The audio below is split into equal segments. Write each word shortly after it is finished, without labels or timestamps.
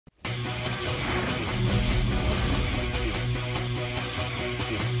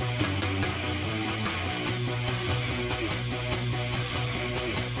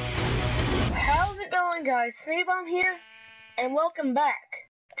guys, Sneebomb here, and welcome back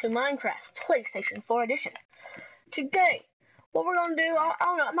to Minecraft PlayStation 4 Edition. Today, what we're gonna do, I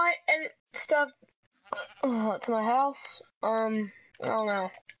don't know, I might edit stuff to my house. I don't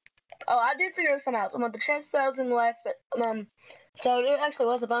know. Oh, I did figure something out. The chest that was in the last, so it actually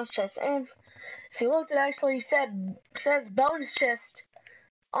was a bonus chest, and if you looked, it actually says bonus chest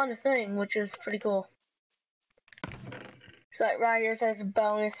on the thing, which is pretty cool. So like right here it says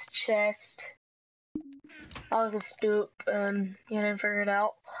bonus chest. I was a stoop and you didn't figure it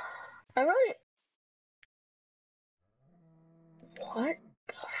out. I really... What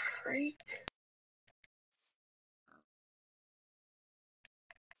the freak?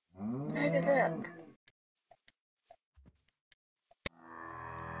 What the heck is that?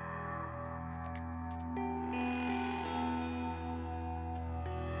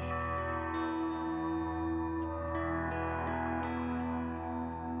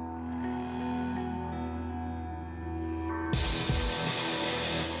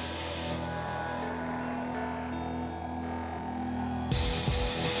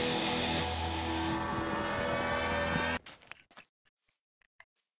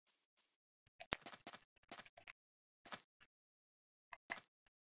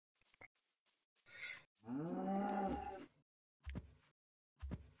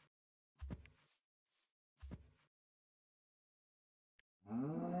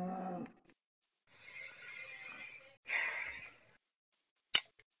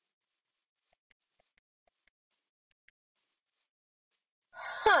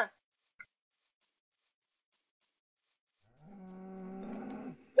 Huh.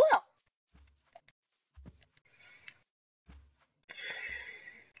 Well.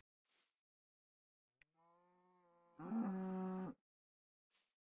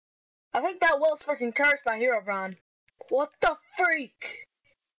 I think that well's freaking cursed by Herobrine. What the freak?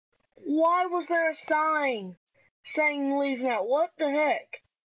 Why was there a sign saying leave now? What the heck?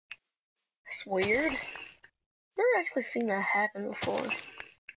 That's weird. Never actually seen that happen before.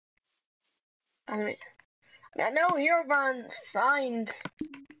 I mean, I know Herobrine signs,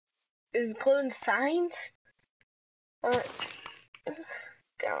 including signs. God,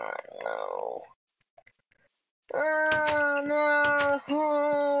 no. Oh, no.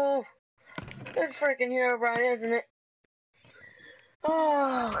 Oh, it's freaking Herobrine, isn't it?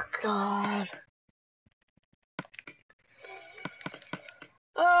 Oh, God.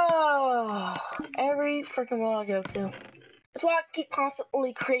 Oh, every freaking world I go to. That's why I keep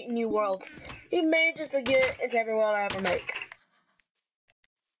constantly creating new worlds. He manages to get into every world I ever make.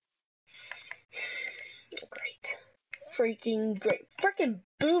 Great. Freaking great. Freaking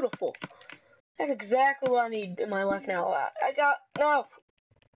beautiful. That's exactly what I need in my life now. I got... No.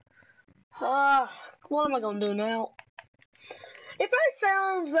 What am I gonna do now? It probably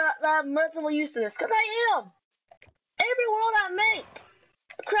sounds that I'm relatively used to this, because I am. Every world I make,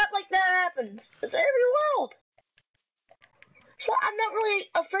 crap like that happens. It's every world. So I'm not really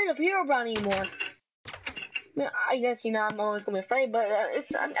afraid of Herobrine anymore. I guess, you know, I'm always gonna be afraid, but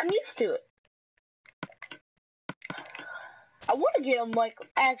I'm used to it. I want to get him, like,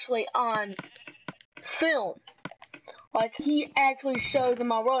 actually on film. Like, he actually shows in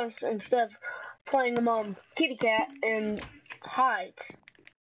my world instead of playing him on Kitty Cat and hides.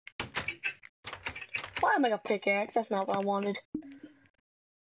 Why am I a pickaxe? That's not what I wanted.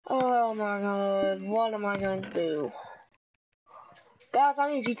 Oh my god, what am I gonna do? Guys, I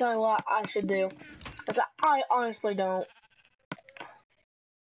need you to tell me what I should do. Because I honestly don't.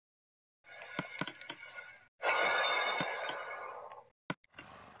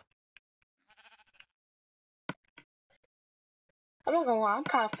 I'm not gonna lie, I'm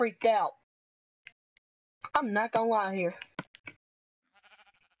kind of freaked out. I'm not gonna lie here.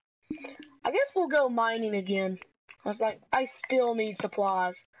 I guess we'll go mining again. I still need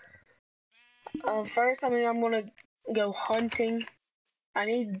supplies. First, I'm gonna go hunting. I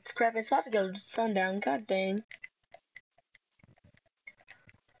need scrap. It's about to go sundown. God dang.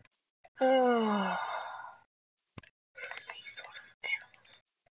 Oh. These sort of animals.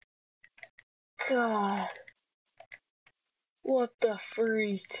 God. What the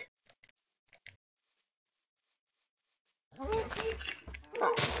freak?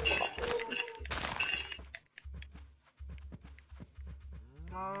 Oh.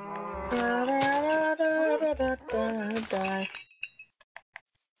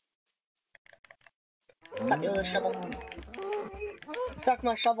 Stop doing the shovel. Suck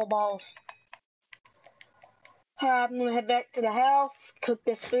my shovel balls. I'm gonna head back to the house, cook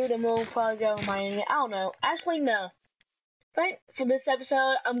this food, and we'll probably go mining. I don't know. Actually, no. I think for this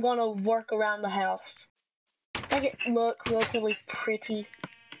episode, I'm gonna work around the house. Make it look relatively pretty.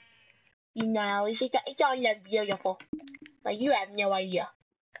 You know, it's don't look beautiful. Like, you have no idea.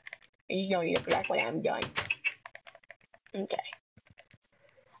 You don't look like what I'm doing. Okay.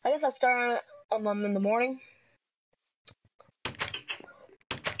 I guess I'll start in the morning.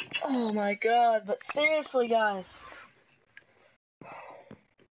 Oh my god, but seriously, guys.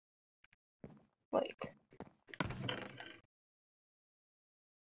 Wait.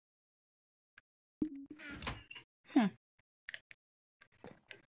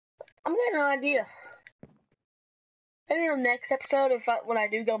 I'm getting an idea. Maybe in the next episode, when I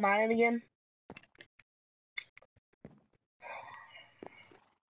do go mining again.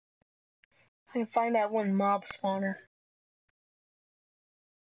 I can find that one mob spawner.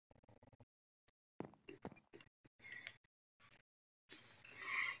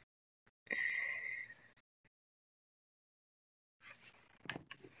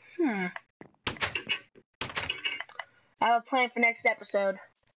 I have a plan for next episode.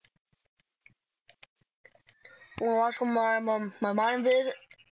 I'm gonna watch my mine vid.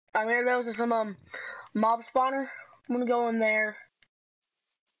 I made those with some mob spawner. I'm gonna go in there.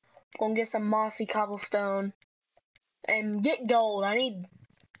 Gonna get some mossy cobblestone and get gold. I need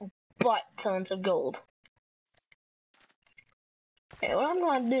butt tons of gold. Okay, what I'm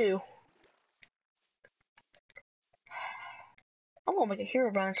gonna do? I'm gonna make a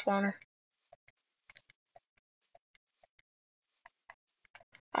Herobrine spawner.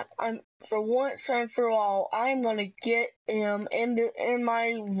 I'm for once and for all, I'm gonna get him in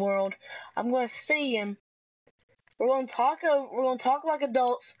my world. I'm gonna see him. We're gonna talk like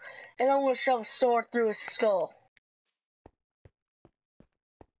adults, and I'm gonna shove a sword through his skull.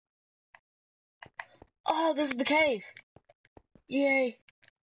 Oh, this is the cave. Yay.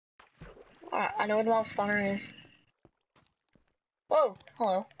 Alright, I know where the mob spawner is. Whoa,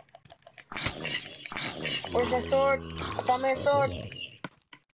 hello. Where's my sword? I found my sword.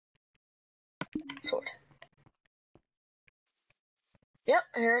 Sword. Yep,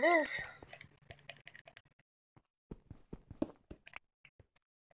 here it is.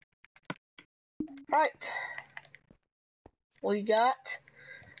 Right. We got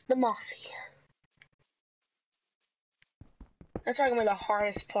the mossy. That's probably gonna be the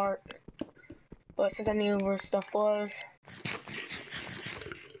hardest part. But since I knew where stuff was.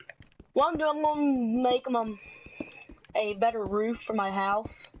 What I'm doing, I'm gonna make a better roof for my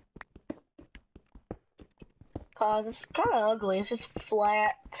house. Cause it's kinda ugly, it's just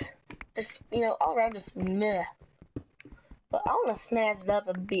flat. Just, you know, all around just meh. But I wanna snazz it up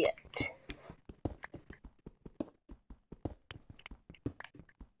a bit.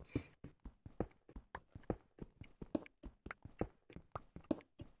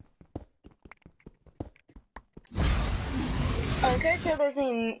 Okay, so there's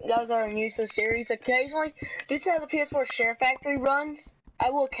any guys that are new to the series. Occasionally, due to how the ps4 SHAREfactory runs, I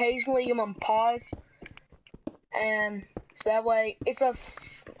will occasionally pause, and so that way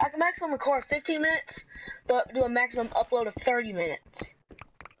I can maximum record 15 minutes, but do a maximum upload of 30 minutes.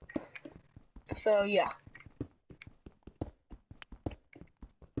 So yeah.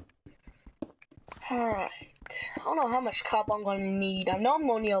 Alright. I don't know how much copper I'm going to need. I know I'm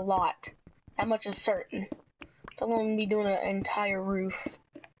going to need a lot. That much is certain. So I'm going to be doing an entire roof.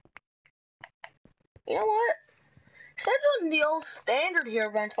 You know what? Instead of doing the old standard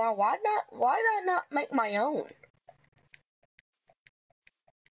here, Benchmark, why did I not make my own?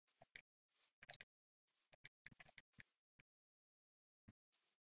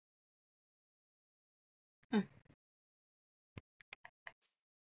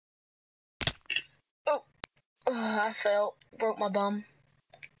 Oh, I fell. Broke my bum.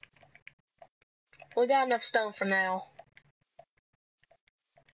 We got enough stone for now.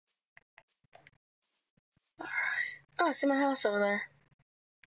 Alright. Oh, I see my house over there.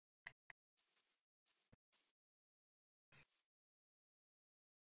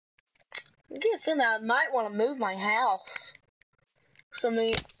 I get a feeling that I might want to move my house. So, I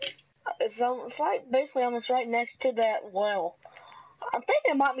mean, it's like basically almost right next to that well. I think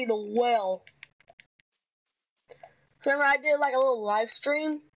it might be the well. Remember, I did like a little live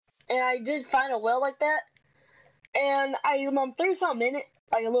stream, and I did find a well like that, and I threw something in it,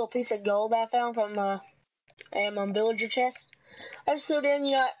 like a little piece of gold I found from the villager chest. I just threw it in,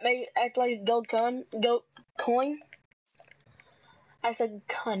 you know, make it act like a gold coin. I said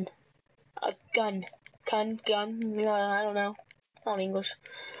gun. A gun. Gun. I don't know. Not English.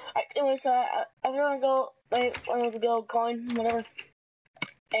 Anyways, I threw a gold, like, it was a gold coin, whatever.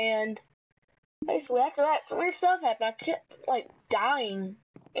 And basically after that, some weird stuff happened. I kept, like, dying.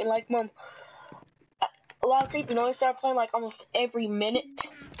 And, like, a lot of creepy noise started playing, like, almost every minute.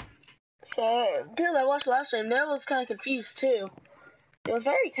 So, people that watched the live stream, they was kind of confused, too. It was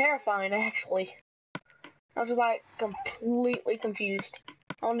very terrifying, actually. I was just like completely confused.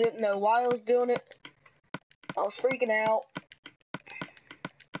 I didn't know why I was doing it. I was freaking out.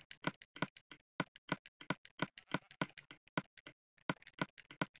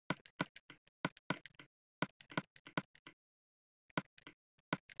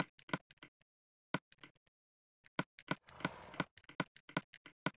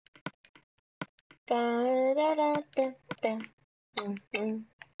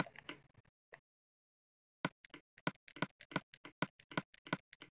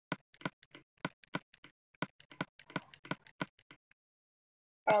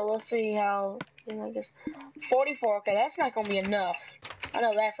 Alright, let's see how, I guess, 44, okay, that's not gonna be enough. I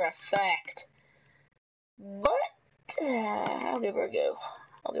know that for a fact. But, I'll give her a go.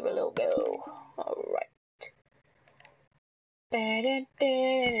 I'll give her a little go. Alright.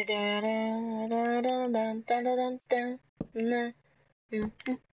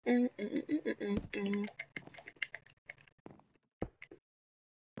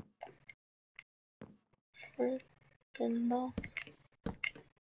 Freaking balls.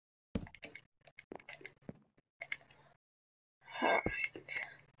 Alright.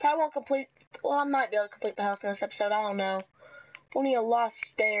 Probably won't complete. Well, I might be able to complete the house in this episode. I don't know. We'll need a lot of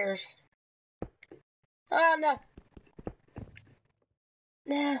stairs. Oh, no.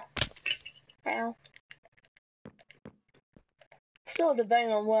 No. Ow. Still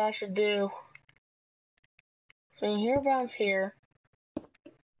debating on what I should do. So Herobrine's here.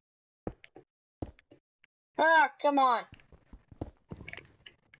 Ah, come on.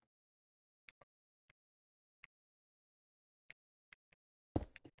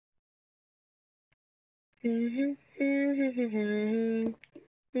 I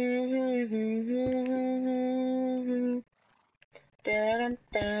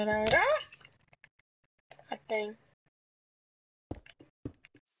think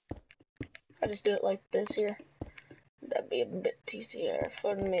I just do it like this here. That'd be a bit easier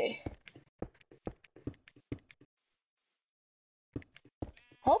for me.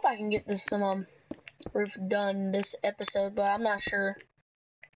 Hope I can get this roof done this episode, but I'm not sure.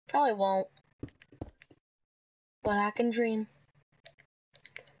 Probably won't. But I can dream.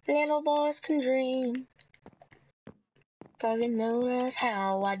 Little boys can dream. 'Cause they know that's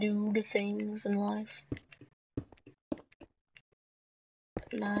how I do the things in life.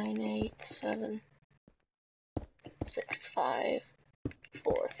 9, 8, 7, 6, 5,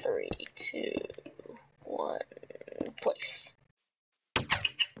 4, 3, 2, 1, place.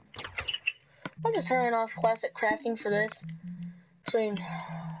 I'm just turning off classic crafting for this. I mean,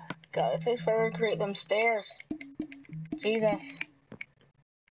 God, it takes forever to create them stairs. Jesus.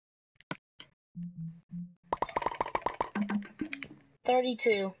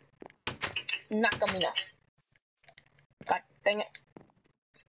 $32. Not gonna be enough. God dang it.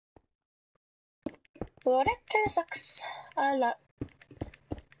 Well, that kinda sucks a lot.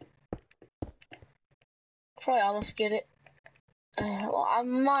 Probably almost get it. Well, I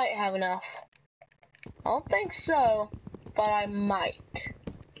might have enough. I don't think so, but I might.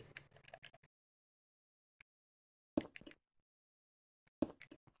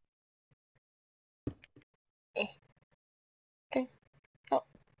 Okay. Oh.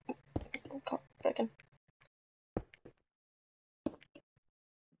 Come on, back in.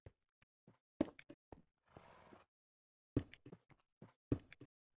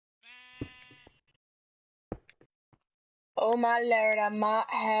 Oh my lord, I might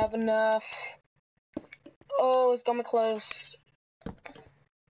have enough. Oh, it's gonna be close.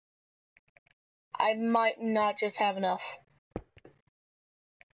 I might not just have enough.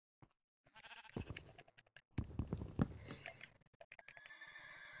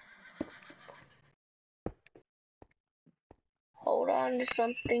 Hold on to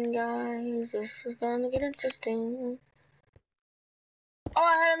something, guys. This is gonna get interesting. Oh,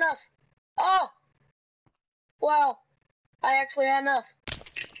 I had enough. Oh! Wow. I actually had enough.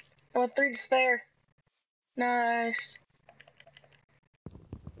 I went 3 to spare. Nice.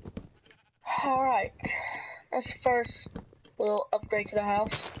 Alright. That's first. We'll upgrade to the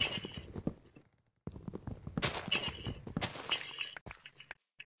house.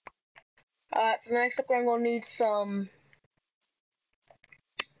 Alright, for the next upgrade, I'm gonna need some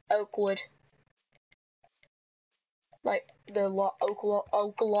oak wood. Like the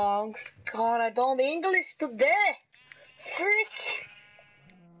oak logs. God, I don't English today. Frick.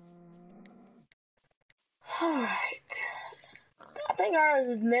 Alright. I think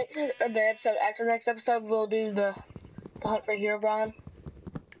after the next episode, we'll do the hunt for Herobrine.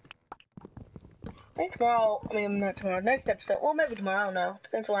 I think tomorrow, not tomorrow, next episode. Well, maybe tomorrow, I don't know.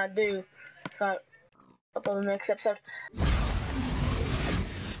 Depends what I do. So, I'll upload the next episode.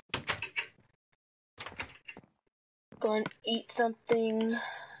 Go and eat something.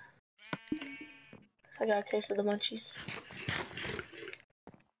 So I got a case of the munchies.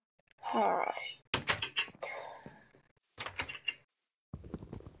 Alright.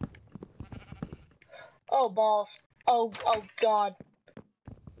 Oh, balls. Oh God.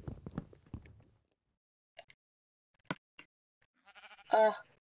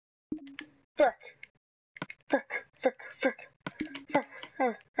 Frick. Frick. Frick. Frick. Frick.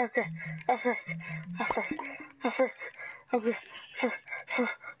 Okay. Frick. Frick. Frick. Okay. Frick.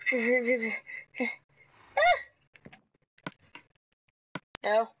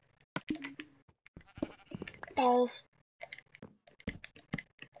 No. Balls.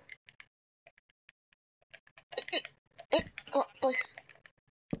 Come on, please.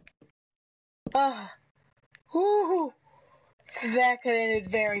 Whoo! That could have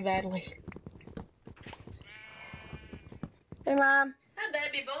ended very badly. Hey, Mom. Hi,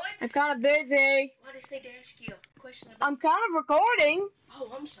 baby boy. I'm kind of busy. What is they to ask you a question about? I'm kind of recording.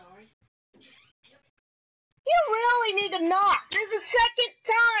 Oh, I'm sorry. You really need to knock. This is the second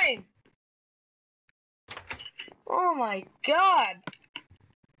time. Oh my God.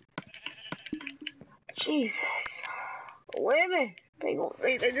 Jesus. Women. They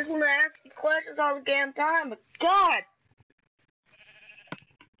just want to ask you questions all the damn time, but God.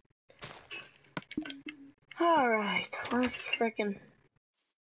 Alright, let's frickin'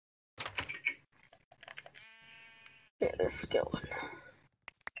 get this going.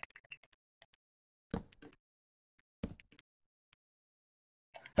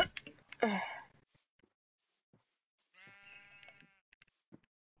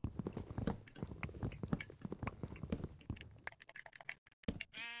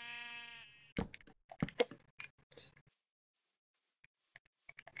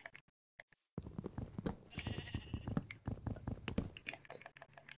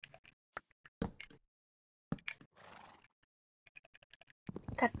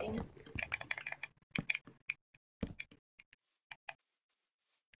 God dang it.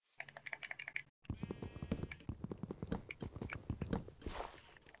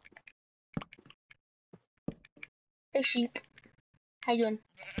 Hey sheep. How you doing?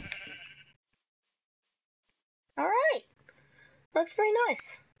 Alright. Looks pretty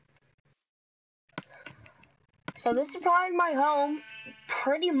nice. So this is probably my home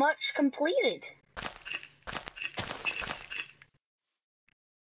pretty much completed.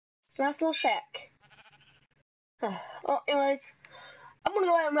 It's a nice little shack. Well, anyways, I'm gonna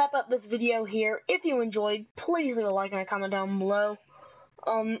go ahead and wrap up this video here. If you enjoyed, please leave a like and a comment down below.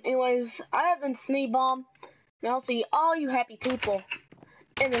 Anyways, I have been Sneebomb, and I'll see all you happy people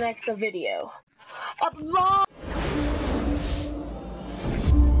in the next video. Bye!